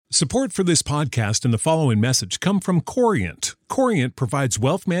Support for this podcast and the following message come from Corient. Corient provides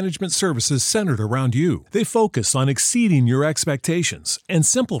wealth management services centered around you. They focus on exceeding your expectations and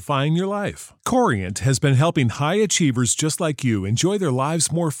simplifying your life. Corient has been helping high achievers just like you enjoy their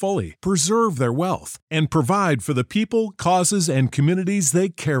lives more fully, preserve their wealth, and provide for the people, causes, and communities they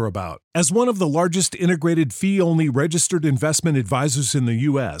care about. As one of the largest integrated fee-only registered investment advisors in the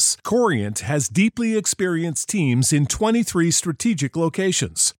U.S., Corient has deeply experienced teams in 23 strategic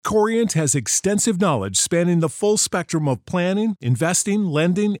locations. Corient has extensive knowledge spanning the full spectrum of planning, investing,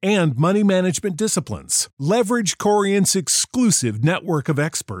 lending, and money management disciplines. Leverage Corient's exclusive network of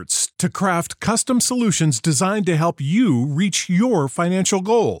experts to craft custom solutions designed to help you reach your financial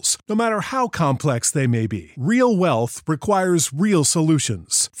goals, no matter how complex they may be. Real wealth requires real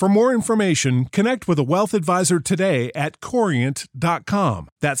solutions. For more information, connect with a wealth advisor today at Corient.com.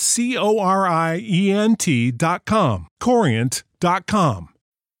 That's Corient.com. Corient.com.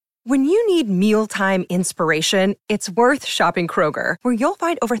 When you need mealtime inspiration, it's worth shopping Kroger, where you'll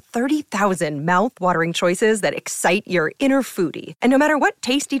find over 30,000 mouth-watering choices that excite your inner foodie. And no matter what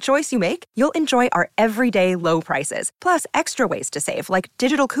tasty choice you make, you'll enjoy our everyday low prices, plus extra ways to save, like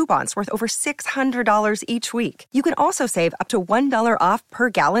digital coupons worth over $600 each week. You can also save up to $1 off per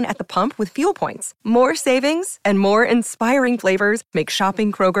gallon at the pump with fuel points. More savings and more inspiring flavors make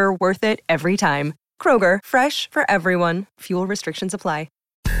shopping Kroger worth it every time. Kroger, fresh for everyone. Fuel restrictions apply.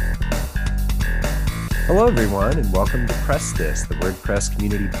 Hello, everyone, and welcome to Press This, the WordPress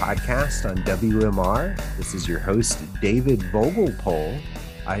community podcast on WMR. This is your host, David Vogelpohl.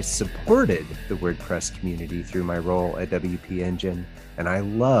 I supported the WordPress community through my role at WP Engine, and I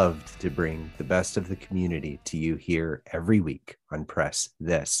loved to bring the best of the community to you here every week on Press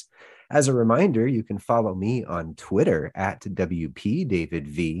This. As a reminder, you can follow me on Twitter at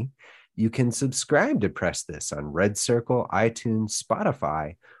WPDavidV. You can subscribe to Press This on Red Circle, iTunes,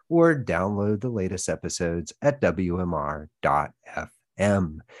 Spotify, or download the latest episodes at WMR.fm.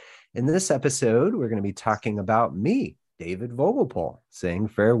 In this episode, we're going to be talking about me, David Vogelpohl, saying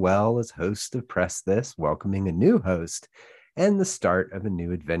farewell as host of Press This, welcoming a new host, and the start of a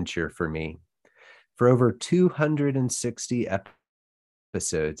new adventure for me. For over 260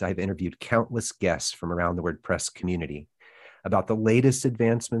 episodes, I've interviewed countless guests from around the WordPress community about the latest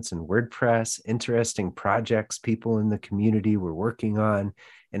advancements in WordPress, interesting projects people in the community were working on,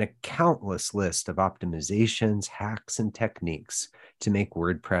 and a countless list of optimizations, hacks, and techniques to make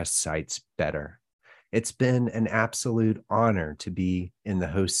WordPress sites better. It's been an absolute honor to be in the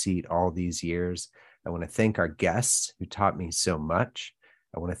host seat all these years. I want to thank our guests who taught me so much.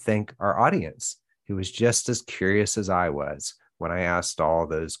 I want to thank our audience who was just as curious as I was when I asked all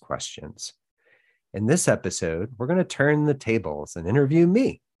those questions. In this episode, we're going to turn the tables and interview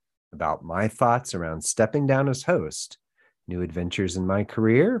me about my thoughts around stepping down as host, new adventures in my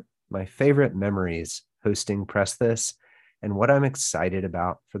career, my favorite memories hosting Press This, and what I'm excited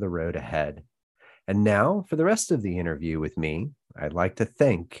about for the road ahead. And now, for the rest of the interview with me, I'd like to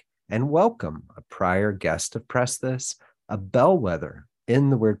thank and welcome a prior guest of Press This, a bellwether in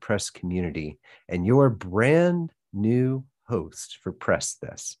the WordPress community, and your brand new host for Press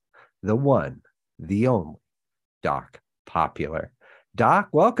This, the one, the only, Doc Popular. Doc,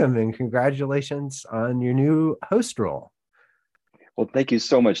 welcome and congratulations on your new host role. Well, thank you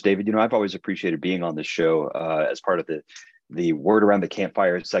so much, David. You know, I've always appreciated being on the show as part of the Word Around the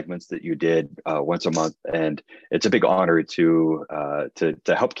Campfire segments that you did once a month, and it's a big honor to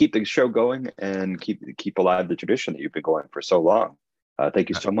help keep the show going and keep alive the tradition that you've been going for so long. Thank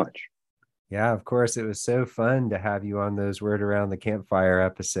you so much. Yeah, of course. It was so fun to have you on those Word Around the Campfire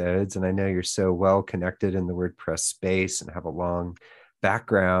episodes. And I know you're so well connected in the WordPress space and have a long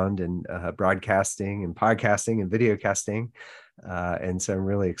background in broadcasting and podcasting and videocasting. And so I'm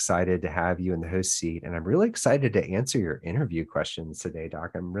really excited to have you in the host seat. And I'm really excited to answer your interview questions today,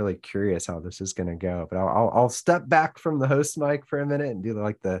 Doc. I'm really curious how this is going to go. But I'll step back from the host mic for a minute and do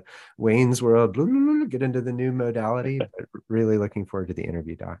like the Wayne's World, get into the new modality. But really looking forward to the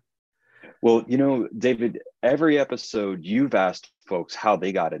interview, Doc. Well, you know, David, every episode you've asked folks how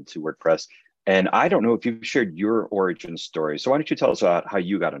they got into WordPress. And I don't know if you've shared your origin story. So why don't you tell us about how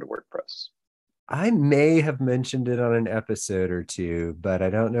you got into WordPress? I may have mentioned it on an episode or two, but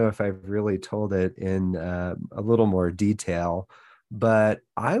I don't know if I've really told it in a little more detail. But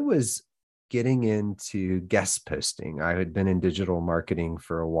I was getting into guest posting. I had been in digital marketing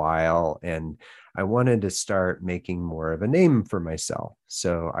for a while, and I wanted to start making more of a name for myself.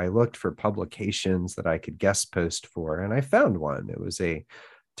 So I looked for publications that I could guest post for, and I found one. It was a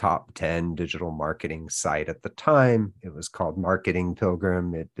top 10 digital marketing site at the time. It was called Marketing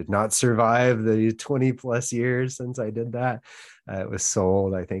Pilgrim. It did not survive the 20 plus years since I did that. It was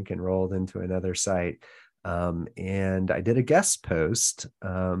sold, I think, and rolled into another site. And I did a guest post,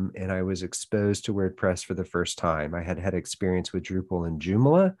 and I was exposed to WordPress for the first time. I had had experience with Drupal and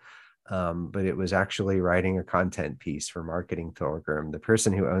Joomla, but it was actually writing a content piece for Marketing Pilgrim. The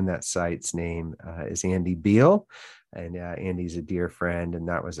person who owned that site's name is Andy Beal, and Andy's a dear friend, and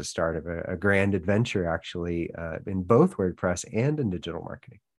that was the start of a grand adventure, actually, in both WordPress and in digital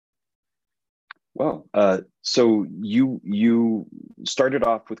marketing. Well, so you started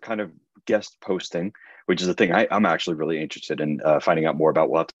off with kind of guest posting, which is a thing I'm actually really interested in finding out more about.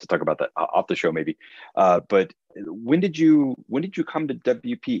 We'll have to talk about that off the show maybe. But when did you come to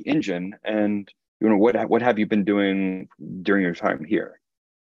WP Engine, and what have you been doing during your time here?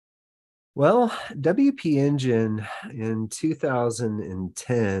 Well, WP Engine in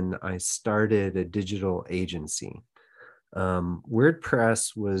 2010, I started a digital agency.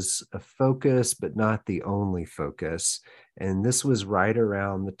 WordPress was a focus, but not the only focus. And this was right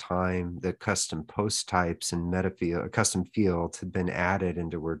around the time that custom post types and custom fields had been added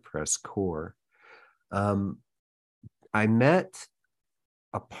into WordPress core. I met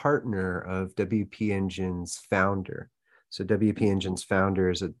a partner of WP Engine's founder. So WP Engine's founder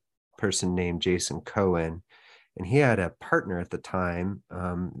is a person named Jason Cohen. And he had a partner at the time.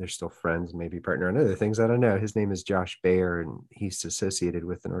 They're still friends, maybe partner on other things. I don't know. His name is Josh Bayer, and he's associated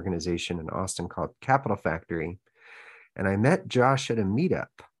with an organization in Austin called Capital Factory. And I met Josh at a meetup.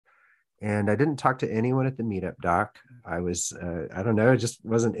 And I didn't talk to anyone at the meetup, Doc. I was, I don't know, it just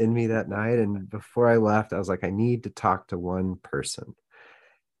wasn't in me that night. And before I left, I was like, I need to talk to one person.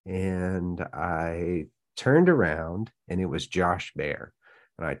 And I turned around, and it was Josh Bayer.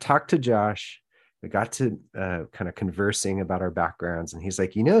 And I talked to Josh. We got to kind of conversing about our backgrounds, and he's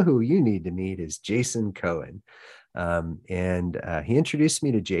like, who you need to meet is Jason Cohen. And he introduced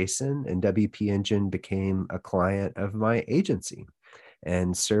me to Jason, and WP Engine became a client of my agency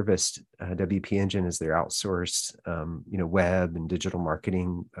and serviced WP Engine as their outsourced, web and digital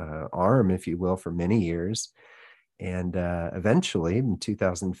marketing arm, if you will, for many years. And eventually, in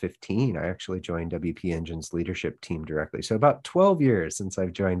 2015, I actually joined WP Engine's leadership team directly. So about 12 years since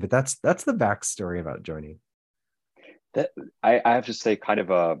I've joined, but that's the backstory about joining. That I have to say, kind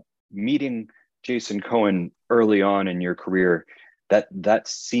of meeting Jason Cohen early on in your career, that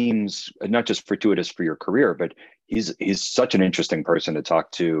seems not just fortuitous for your career, but he's such an interesting person to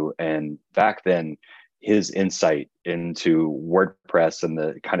talk to. And back then, his insight into WordPress and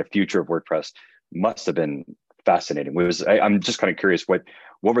the kind of future of WordPress must have been fascinating. I'm just kind of curious, what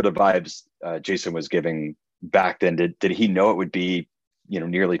were the vibes Jason was giving back then? Did he know it would be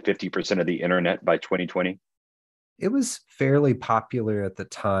nearly 50% of the internet by 2020? It was fairly popular at the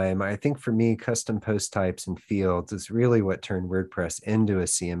time. I think for me, custom post types and fields is really what turned WordPress into a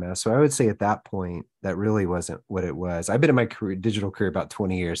CMS. So I would say at that point, that really wasn't what it was. I've been in my digital career about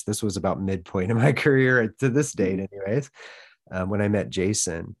 20 years. This was about midpoint in my career to this date anyways, when I met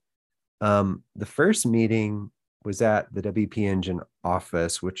Jason. The first meeting was at the WP Engine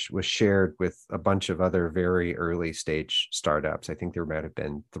office, which was shared with a bunch of other very early stage startups. I think there might have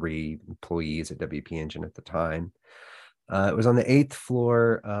been 3 employees at WP Engine at the time. It was on the 8th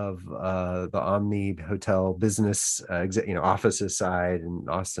floor of the Omni Hotel business offices side in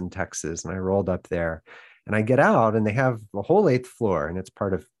Austin, Texas. And I rolled up there. And I get out, and they have the whole 8th floor, and it's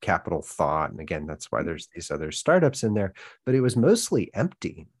part of Capital Thought. And again, that's why there's these other startups in there, but it was mostly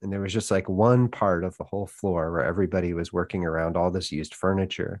empty. And there was just like one part of the whole floor where everybody was working around all this used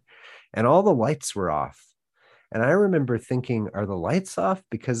furniture, and all the lights were off. And I remember thinking, are the lights off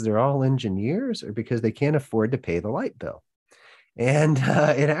because they're all engineers, or because they can't afford to pay the light bill? And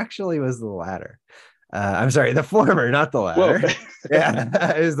it actually was the latter. I'm sorry, the former, not the latter.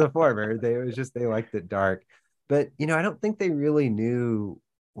 Yeah, it was the former. They liked it dark. But, I don't think they really knew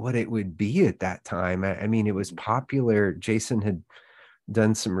what it would be at that time. I mean, it was popular. Jason had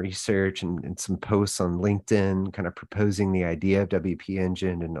done some research and some posts on LinkedIn kind of proposing the idea of WP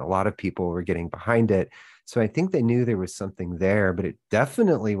Engine, and a lot of people were getting behind it. So I think they knew there was something there, but it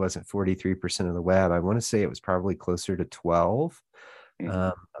definitely wasn't 43% of the web. I want to say it was probably closer to 12.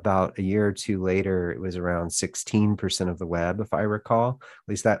 About a year or two later, it was around 16% of the web, if I recall. At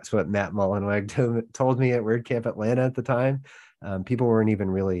least that's what Matt Mullenweg told me at WordCamp Atlanta at the time. People weren't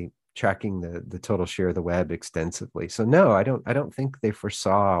even really tracking the total share of the web extensively. So no, I don't think they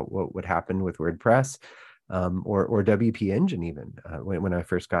foresaw what would happen with WordPress or WP Engine even when I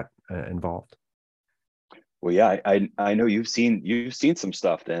first got involved. Well, yeah, I know you've seen some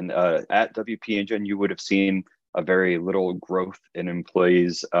stuff then at WP Engine. You would have seen a very little growth in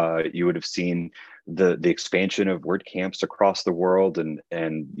employees. You would have seen the expansion of WordCamps across the world, and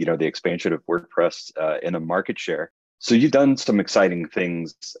the expansion of WordPress in a market share. So you've done some exciting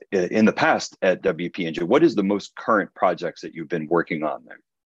things in the past at WP Engine. What is the most current projects that you've been working on there?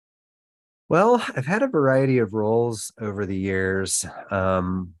 Well, I've had a variety of roles over the years.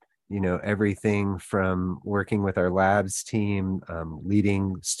 Everything from working with our labs team,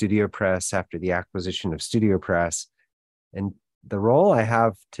 leading StudioPress after the acquisition of StudioPress. And the role I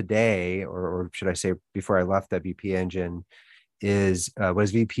have today, or should I say before I left WP Engine, was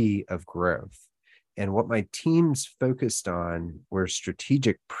VP of Growth. And what my teams focused on were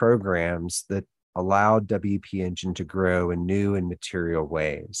strategic programs that allowed WP Engine to grow in new and material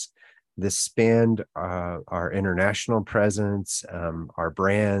ways. This spanned our international presence, our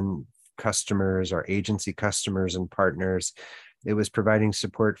brand customers, our agency customers and partners. It was providing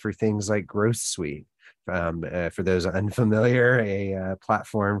support for things like Growth Suite. For those unfamiliar, a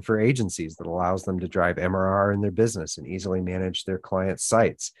platform for agencies that allows them to drive MRR in their business and easily manage their client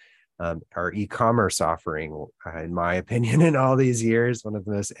sites. Our e-commerce offering, in my opinion, in all these years, one of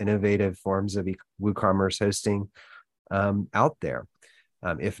the most innovative forms of WooCommerce hosting out there.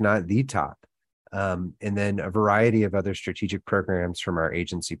 If not the top. And then a variety of other strategic programs, from our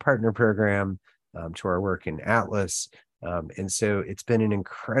agency partner program to our work in Atlas. And so it's been an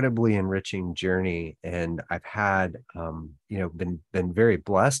incredibly enriching journey. And I've had, been very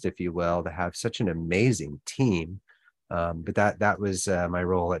blessed, if you will, to have such an amazing team. But that was my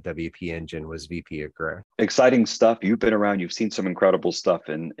role at WP Engine, was VP of Growth. Exciting stuff. You've been around, you've seen some incredible stuff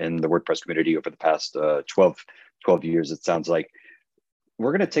in the WordPress community over the past 12 years, it sounds like.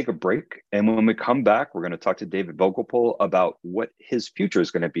 We're going to take a break. And when we come back, we're going to talk to David Vogelpohl about what his future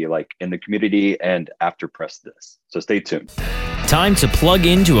is going to be like in the community and after Press This. So stay tuned. Time to plug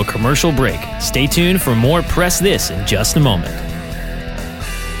into a commercial break. Stay tuned for more Press This in just a moment.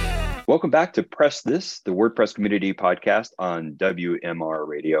 Welcome back to Press This, the WordPress community podcast on WMR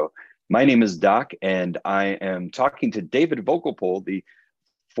Radio. My name is Doc, and I am talking to David Vogelpohl, the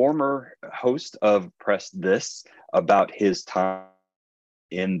former host of Press This, about his time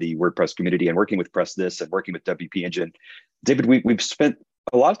in the WordPress community and working with Press This and working with WP Engine. David, we've spent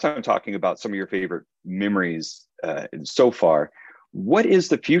a lot of time talking about some of your favorite memories so far. What is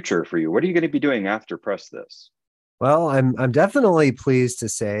the future for you? What are you going to be doing after Press This? Well, I'm definitely pleased to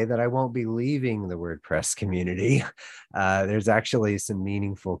say that I won't be leaving the WordPress community. There's actually some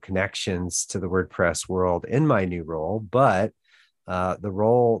meaningful connections to the WordPress world in my new role, but the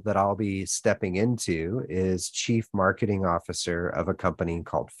role that I'll be stepping into is Chief Marketing Officer of a company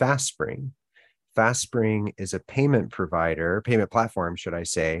called FastSpring. FastSpring is a payment platform, should I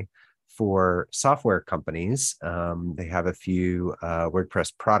say, for software companies. They have a few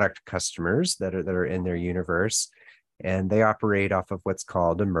WordPress product customers that are in their universe, and they operate off of what's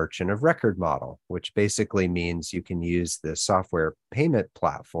called a merchant of record model, which basically means you can use the software payment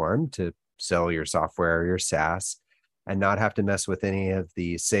platform to sell your software or your SaaS and not have to mess with any of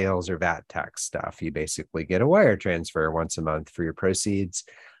the sales or VAT tax stuff. You basically get a wire transfer once a month for your proceeds,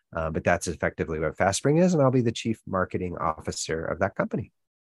 but that's effectively what FastSpring is, and I'll be the Chief Marketing Officer of that company.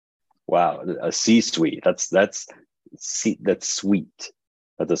 Wow, a C-suite. That's sweet. That's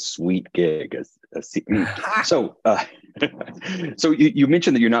a sweet gig. So you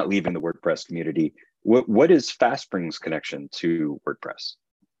mentioned that you're not leaving the WordPress community. What is FastSpring's connection to WordPress?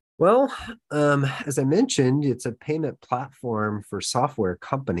 Well, as I mentioned, it's a payment platform for software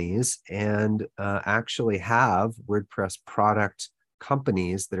companies, and actually have WordPress product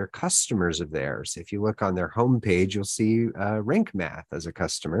companies that are customers of theirs. If you look on their homepage, you'll see RankMath as a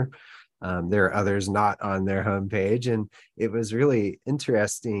customer. There are others not on their homepage. And it was really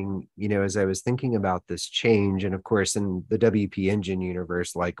interesting, as I was thinking about this change. And of course, in the WP Engine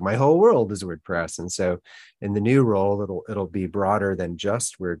universe, like, my whole world is WordPress. And so in the new role, it'll be broader than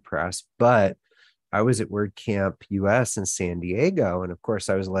just WordPress. But I was at WordCamp US in San Diego. And of course,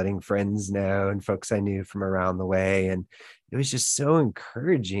 I was letting friends know and folks I knew from around the way. And it was just so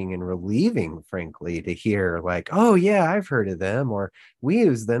encouraging and relieving, frankly, to hear like, oh, yeah, I've heard of them, or we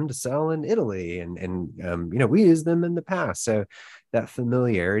use them to sell in Italy. And we used them in the past. So that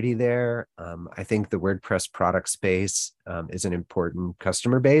familiarity there, I think the WordPress product space is an important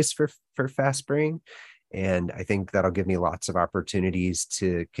customer base for FastSpring. And I think that'll give me lots of opportunities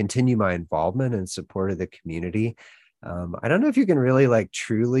to continue my involvement and support of the community. I don't know if you can really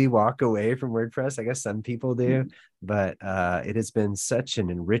truly walk away from WordPress. I guess some people do, but it has been such an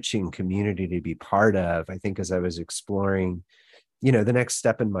enriching community to be part of. I think as I was exploring, the next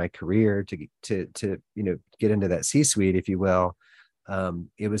step in my career to get into that C-suite, if you will,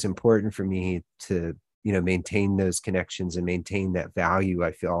 it was important for me to maintain those connections and maintain that value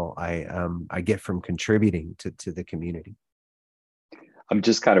I feel I get from contributing to the community. I'm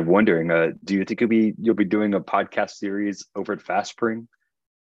just kind of wondering, do you think you'll be doing a podcast series over at FastSpring?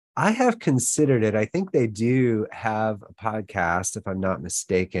 I have considered it. I think they do have a podcast, if I'm not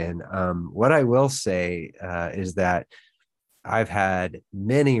mistaken. What I will say is that I've had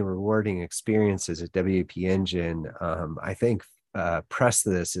many rewarding experiences at WP Engine. I think Press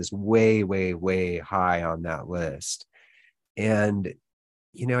This is way, way, way high on that list. And,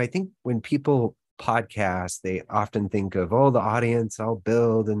 I think when people podcast, they often think of, the audience I'll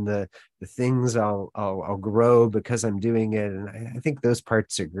build and the things I'll grow because I'm doing it. And I think those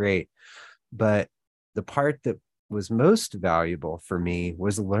parts are great. But the part that was most valuable for me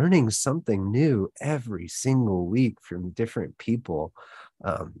was learning something new every single week from different people.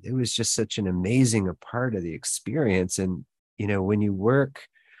 It was just such an amazing part of the experience. And, when you work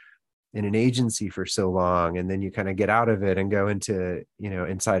in an agency for so long, and then you kind of get out of it and go into,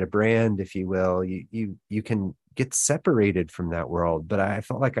 inside a brand, if you will, you can get separated from that world. But I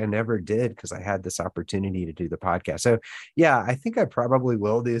felt like I never did because I had this opportunity to do the podcast. So yeah, I think I probably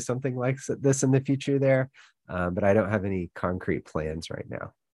will do something like this in the future there. But I don't have any concrete plans right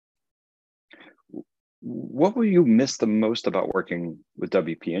now. What will you miss the most about working with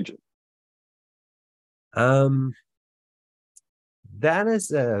WP Engine? That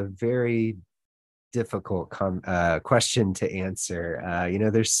is a very difficult question to answer.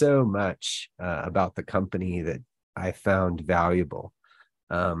 There's so much about the company that I found valuable.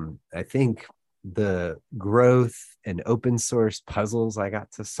 I think the growth and open source puzzles I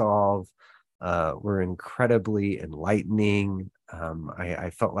got to solve were incredibly enlightening.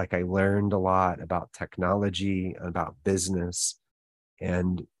 I felt like I learned a lot about technology, about business,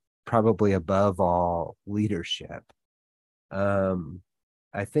 and probably above all, leadership.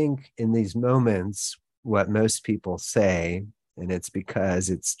 I think in these moments, what most people say, and it's because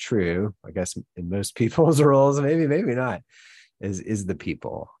it's true, I guess in most people's roles, maybe not, is the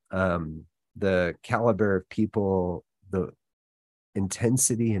people. The caliber of people, the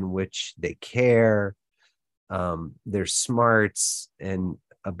intensity in which they care, their smarts, and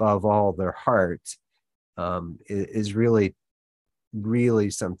above all, their heart is really, really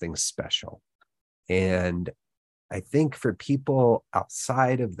something special. And I think for people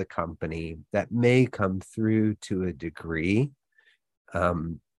outside of the company, that may come through to a degree.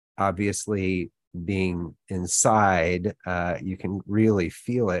 Obviously, being inside, you can really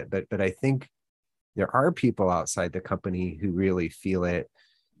feel it. But I think there are people outside the company who really feel it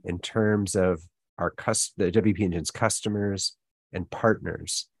in terms of the WP Engine's customers and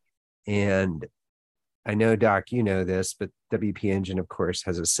partners. And I know, Doc, you know this, but WP Engine, of course,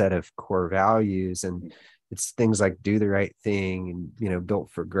 has a set of core values, and it's things like do the right thing and, built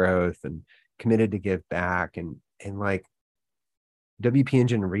for growth and committed to give back. And like WP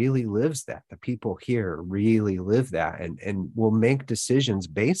Engine really lives that. The people here really live that and will make decisions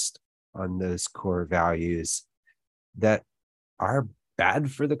based on those core values that are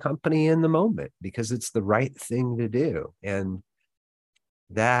bad for the company in the moment because it's the right thing to do. And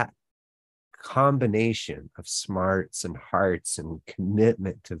that combination of smarts and hearts and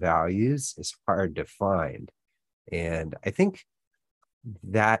commitment to values is hard to find. And I think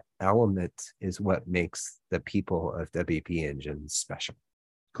that element is what makes the people of WP Engine special,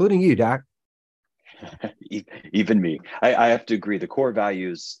 including you, Doc. Even me. I have to agree. The core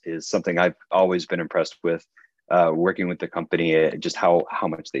values is something I've always been impressed with working with the company, just how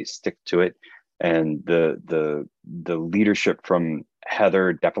much they stick to it. And the leadership from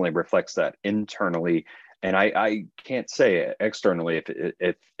Heather definitely reflects that internally. And I can't say externally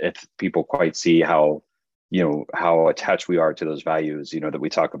if people quite see how attached we are to those values, that we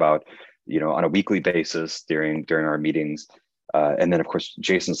talk about, on a weekly basis during our meetings. And then of course,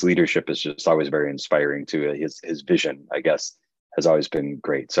 Jason's leadership is just always very inspiring too. His vision, I guess, has always been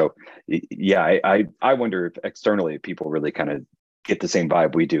great. So yeah, I wonder if externally people really kind of get the same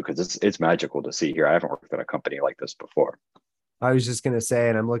vibe we do, because it's magical to see here. I haven't worked at a company like this before. I was just going to say,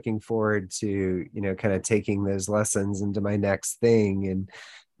 and I'm looking forward to, kind of taking those lessons into my next thing. And,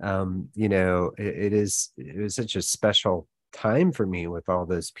 it was such a special time for me with all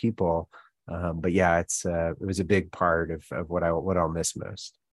those people. But yeah, it was a big part of what I'll miss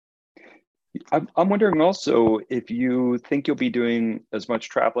most. I'm wondering also if you think you'll be doing as much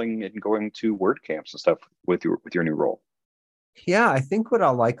traveling and going to WordCamps and stuff with your new role. Yeah, I think what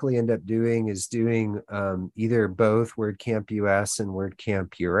I'll likely end up doing is doing either both WordCamp US and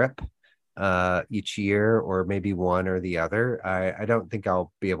WordCamp Europe. each year, or maybe one or the other. I don't think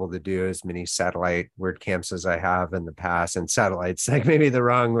I'll be able to do as many satellite WordCamps as I have in the past. And satellite's like maybe the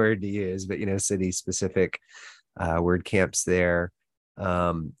wrong word to use, but city specific WordCamps there.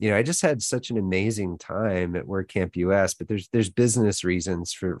 I just had such an amazing time at WordCamp US, but there's business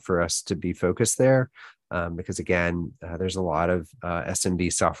reasons for us to be focused there. Because again, there's a lot of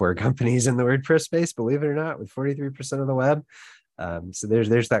SMB software companies in the WordPress space, believe it or not, with 43% of the web. So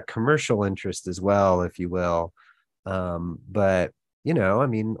there's that commercial interest as well, if you will. But a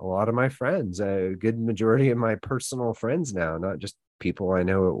lot of my friends, a good majority of my personal friends now, not just people I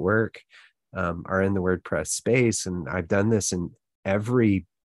know at work, are in the WordPress space. And I've done this in every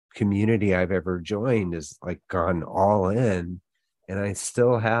community I've ever joined, is like gone all in. And I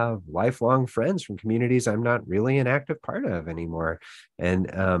still have lifelong friends from communities I'm not really an active part of anymore. And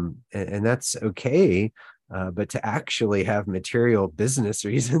that's okay. But to actually have material business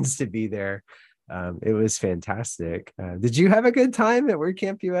reasons to be there, it was fantastic. Did you have a good time at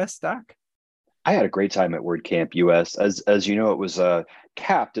WordCamp US, Doc? I had a great time at WordCamp US. As you know, it was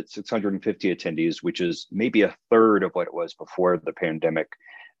capped at 650 attendees, which is maybe a third of what it was before the pandemic.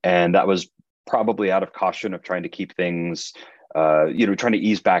 And that was probably out of caution of trying to keep things, trying to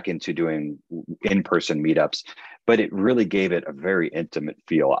ease back into doing in-person meetups. But it really gave it a very intimate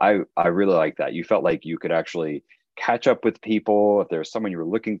feel. I really like that. You felt like you could actually catch up with people. If there was someone you were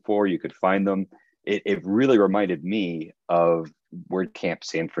looking for, you could find them. It really reminded me of WordCamp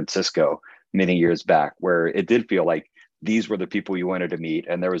San Francisco many years back, where it did feel like these were the people you wanted to meet.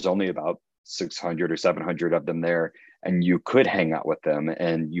 And there was only about 600 or 700 of them there, and you could hang out with them,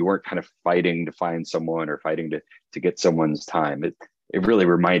 and you weren't kind of fighting to find someone or fighting to get someone's time. It really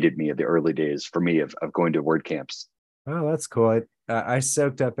reminded me of the early days for me of going to WordCamps. Oh, that's cool. I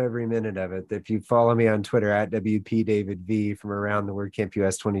soaked up every minute of it. If you follow me on Twitter at WPDavidV from around the WordCamp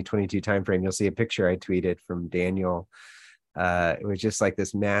US 2022 timeframe, you'll see a picture I tweeted from Daniel. It was just like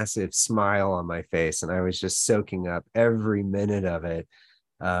this massive smile on my face, and I was just soaking up every minute of it.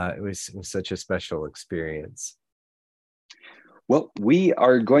 It was such a special experience. Well, we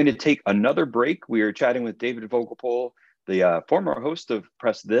are going to take another break. We are chatting with David Vogelpohl, the former host of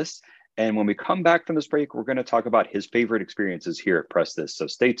Press This. And when we come back from this break, we're going to talk about his favorite experiences here at Press This. So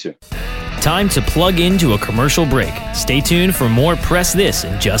stay tuned. Time to plug into a commercial break. Stay tuned for more Press This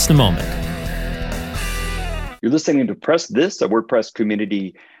in just a moment. You're listening to Press This, a WordPress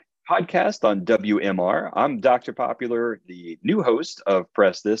community podcast on WMR. I'm Dr. Popular, the new host of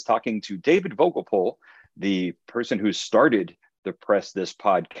Press This, talking to David Vogelpohl, the person who started the Press This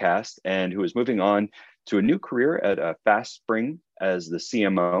podcast and who is moving on to a new career at FastSpring as the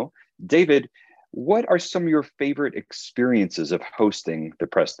CMO. David, what are some of your favorite experiences of hosting the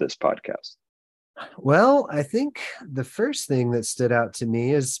Press This podcast? Well, I think the first thing that stood out to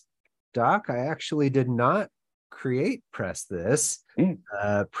me is, Doc, I actually did not create Press This.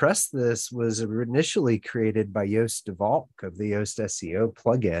 Press This was initially created by Joost de Valk of the Yoast SEO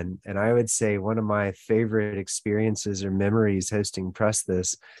plugin. And I would say one of my favorite experiences or memories hosting Press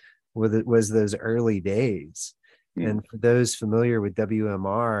This was those early days. And for those familiar with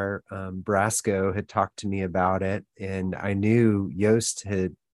WMR, Brasco had talked to me about it, and I knew Joost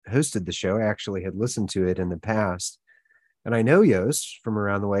had hosted the show. I actually had listened to it in the past. And I know Joost from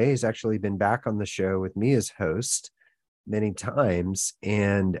around the way. He's actually been back on the show with me as host many times.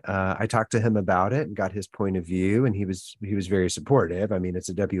 And I talked to him about it and got his point of view, and he was very supportive. I mean, it's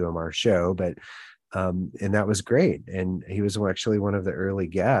a WMR show, but and that was great. And he was actually one of the early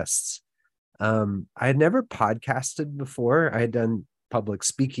guests. I had never podcasted before. I had done public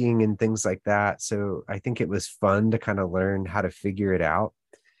speaking and things like that. So I think it was fun to kind of learn how to figure it out.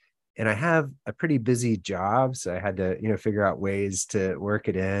 And I have a pretty busy job, so I had to, figure out ways to work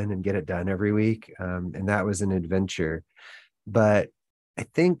it in and get it done every week. And that was an adventure. But I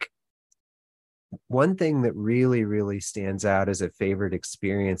think one thing that really, really stands out as a favorite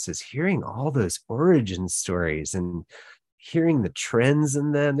experience is hearing all those origin stories and hearing the trends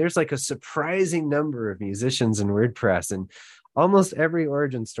in them. There's like a surprising number of musicians in WordPress, and almost every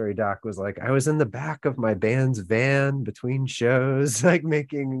origin story, Doc, was like, I was in the back of my band's van between shows, like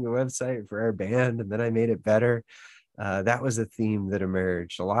making a website for our band, and then I made it better. That was a theme that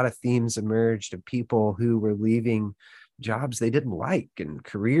emerged. A lot of themes emerged of people who were leaving jobs they didn't like and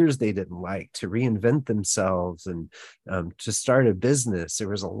careers they didn't like to reinvent themselves and to start a business. There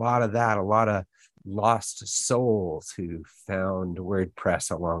was a lot of that, a lot of lost souls who found WordPress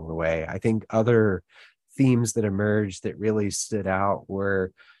along the way. I think other themes that emerged that really stood out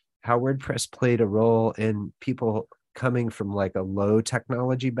were how WordPress played a role in people coming from like a low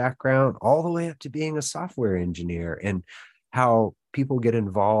technology background all the way up to being a software engineer, and how people get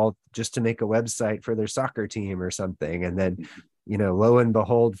involved just to make a website for their soccer team or something. And then, lo and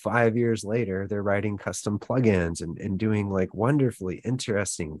behold, 5 years later, they're writing custom plugins and doing like wonderfully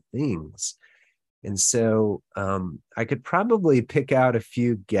interesting things. And so I could probably pick out a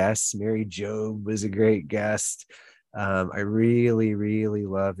few guests. Mary Jobe was a great guest. I really, really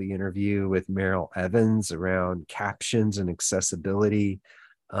love the interview with Merrill Evans around captions and accessibility.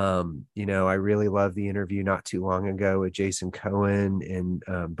 I really love the interview not too long ago with Jason Cohen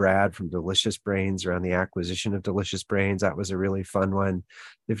and Brad from Delicious Brains around the acquisition of Delicious Brains. That was a really fun one.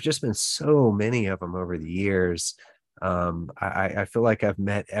 There've just been so many of them over the years. I feel like I've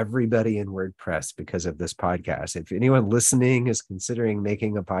met everybody in WordPress because of this podcast. If anyone listening is considering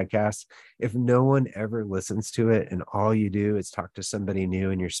making a podcast, if no one ever listens to it and all you do is talk to somebody new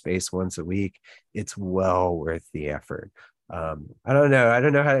in your space once a week, it's well worth the effort. I don't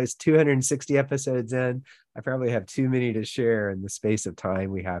know how it's 260 episodes in. I probably have too many to share in the space of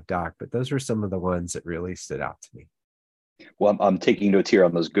time we have, Doc, but those were some of the ones that really stood out to me. Well, I'm taking notes here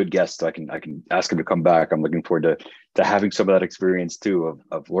on those good guests. So I can ask them to come back. I'm looking forward to having some of that experience too,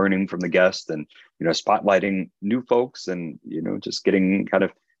 of learning from the guest and, spotlighting new folks and, just getting kind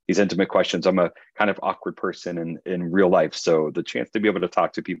of these intimate questions. I'm a kind of awkward person in real life. So the chance to be able to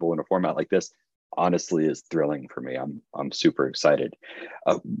talk to people in a format like this, honestly, is thrilling for me. I'm super excited.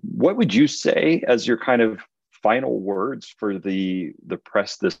 What would you say as your kind of final words for the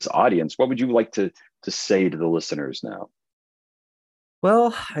Press This audience? What would you like to say to the listeners now?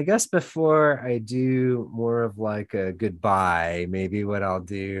 Well, I guess before I do more of like a goodbye, maybe what I'll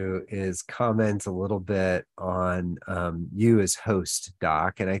do is comment a little bit on you as host,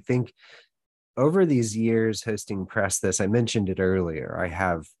 Doc. And I think over these years hosting Press This, I mentioned it earlier, I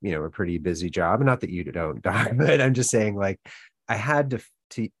have, a pretty busy job. Not that you don't, Doc, but I'm just saying like I had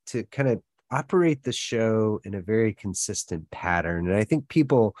to kind of operate the show in a very consistent pattern. And I think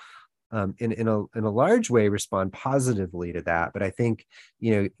people in a large way respond positively to that. But I think,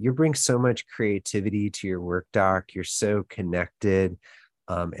 you bring so much creativity to your work, Doc. You're so connected.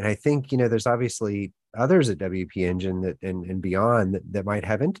 And I think, there's obviously others at WP Engine that and beyond that might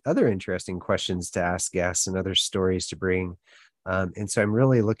have other interesting questions to ask guests and other stories to bring. And so I'm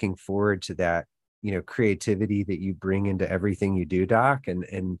really looking forward to that, creativity that you bring into everything you do, Doc,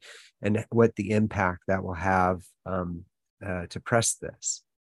 and what the impact that will have to Press This.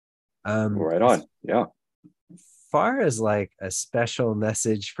 Right on. Yeah. Far as like a special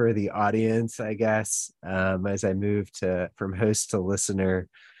message for the audience, I guess, as I move from host to listener,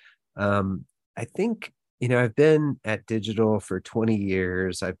 I think, I've been at Digital for 20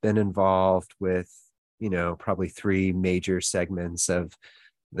 years. I've been involved with, probably 3 major segments of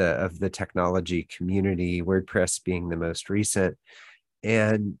the technology community, WordPress being the most recent,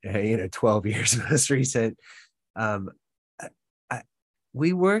 and 12 years most recent.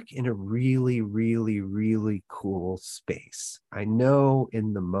 We work in a really, really, really cool space. I know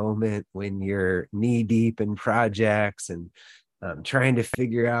in the moment when you're knee deep in projects and trying to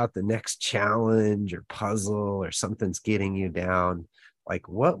figure out the next challenge or puzzle or something's getting you down, like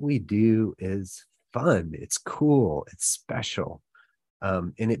what we do is fun. It's cool. It's special.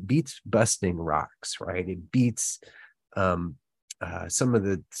 And it beats busting rocks, right? It beats some of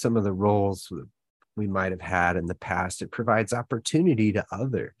the roles we might have had in the past. It provides opportunity to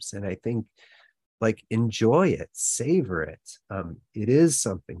others. And I think like enjoy it, savor it. It is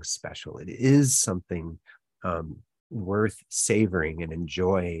something special. It is something worth savoring and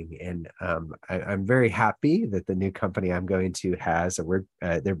enjoying. And I'm very happy that the new company I'm going to has a word,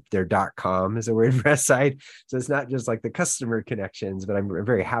 their .com is a WordPress site. So it's not just like the customer connections, but I'm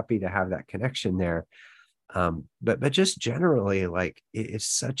very happy to have that connection there. But just generally, like it's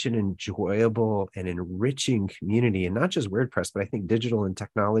such an enjoyable and enriching community, and not just WordPress, but I think digital and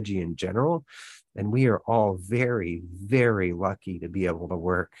technology in general. And we are all very, very lucky to be able to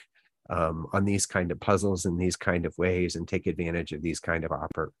work on these kind of puzzles in these kind of ways and take advantage of these kind of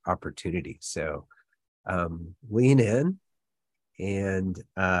opportunities. So lean in and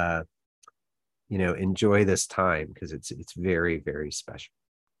enjoy this time, because it's very, very special.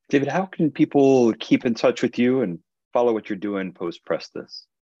 David, how can people keep in touch with you and follow what you're doing post Press This?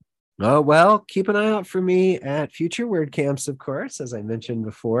 Oh, well, keep an eye out for me at future WordCamps, of course, as I mentioned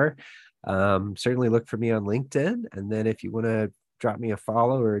before. Certainly look for me on LinkedIn. And then if you want to drop me a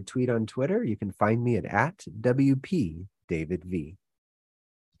follow or a tweet on Twitter, you can find me at WP David V.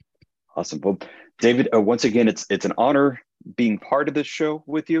 Awesome. Well, David, once again, it's an honor being part of this show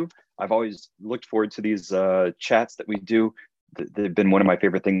with you. I've always looked forward to these chats that we do. They've been one of my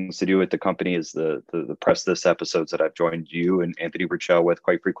favorite things to do at the company is the Press This episodes that I've joined you and Anthony Burchell with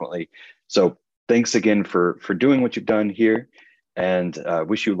quite frequently. So thanks again for doing what you've done here. and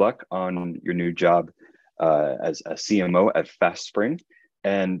wish you luck on your new job as a CMO at FastSpring.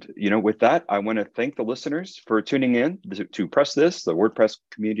 And with that, I want to thank the listeners for tuning in to Press This, the WordPress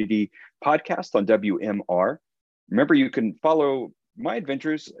community podcast on WMR. Remember, you can follow my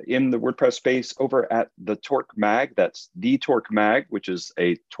adventures in the WordPress space over at the Torque Mag. That's the Torque Mag, which is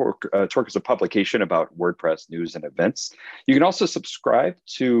a Torque is a publication about WordPress news and events. You can also subscribe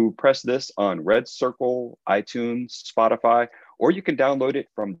to Press This on Red Circle, iTunes, Spotify, or you can download it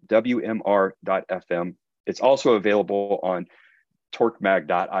from WMR.fm. It's also available on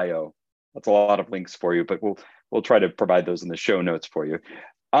torquemag.io. That's a lot of links for you, but we'll try to provide those in the show notes for you.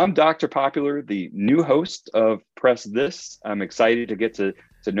 I'm Dr. Popular, the new host of Press This. I'm excited to get to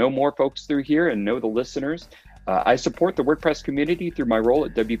know more folks through here and know the listeners. I support the WordPress community through my role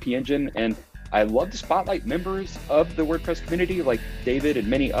at WP Engine, and I love to spotlight members of the WordPress community like David and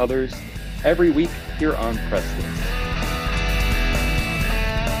many others every week here on Press This.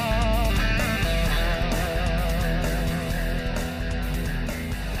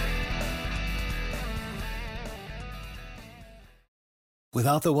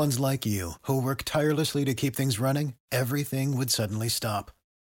 Without the ones like you, who work tirelessly to keep things running, everything would suddenly stop.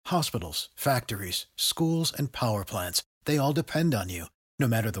 Hospitals, factories, schools, and power plants, they all depend on you. No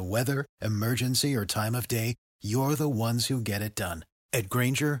matter the weather, emergency, or time of day, you're the ones who get it done. At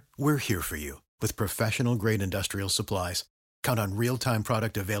Grainger, we're here for you with professional-grade industrial supplies. Count on real-time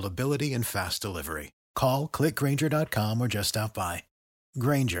product availability and fast delivery. Call, click Grainger.com, or just stop by.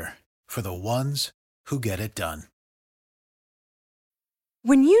 Grainger, for the ones who get it done.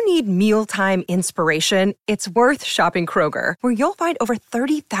 When you need mealtime inspiration, it's worth shopping Kroger, where you'll find over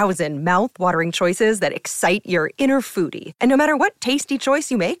 30,000 mouth-watering choices that excite your inner foodie. And no matter what tasty choice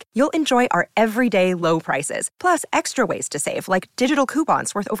you make, you'll enjoy our everyday low prices, plus extra ways to save, like digital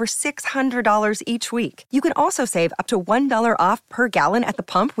coupons worth over $600 each week. You can also save up to $1 off per gallon at the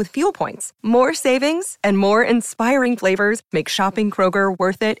pump with fuel points. More savings and more inspiring flavors make shopping Kroger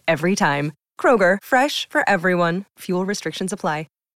worth it every time. Kroger, fresh for everyone. Fuel restrictions apply.